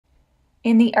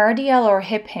In the RDL or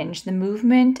hip hinge, the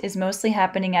movement is mostly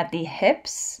happening at the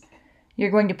hips.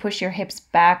 You're going to push your hips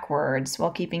backwards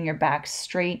while keeping your back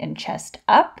straight and chest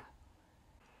up.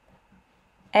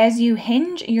 As you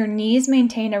hinge, your knees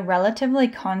maintain a relatively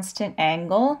constant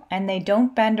angle and they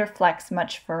don't bend or flex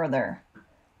much further.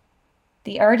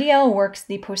 The RDL works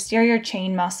the posterior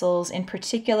chain muscles, in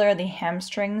particular the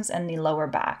hamstrings and the lower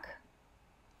back.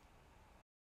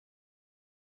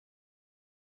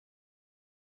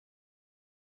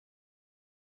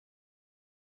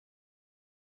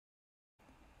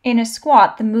 In a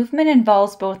squat, the movement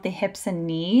involves both the hips and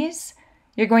knees.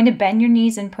 You're going to bend your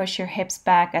knees and push your hips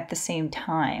back at the same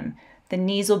time. The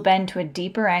knees will bend to a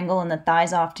deeper angle and the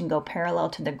thighs often go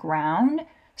parallel to the ground.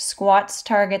 Squats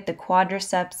target the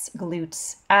quadriceps,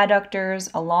 glutes, adductors,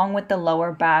 along with the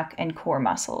lower back and core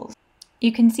muscles.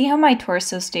 You can see how my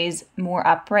torso stays more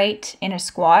upright in a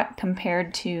squat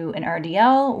compared to an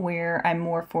RDL where I'm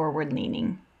more forward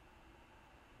leaning.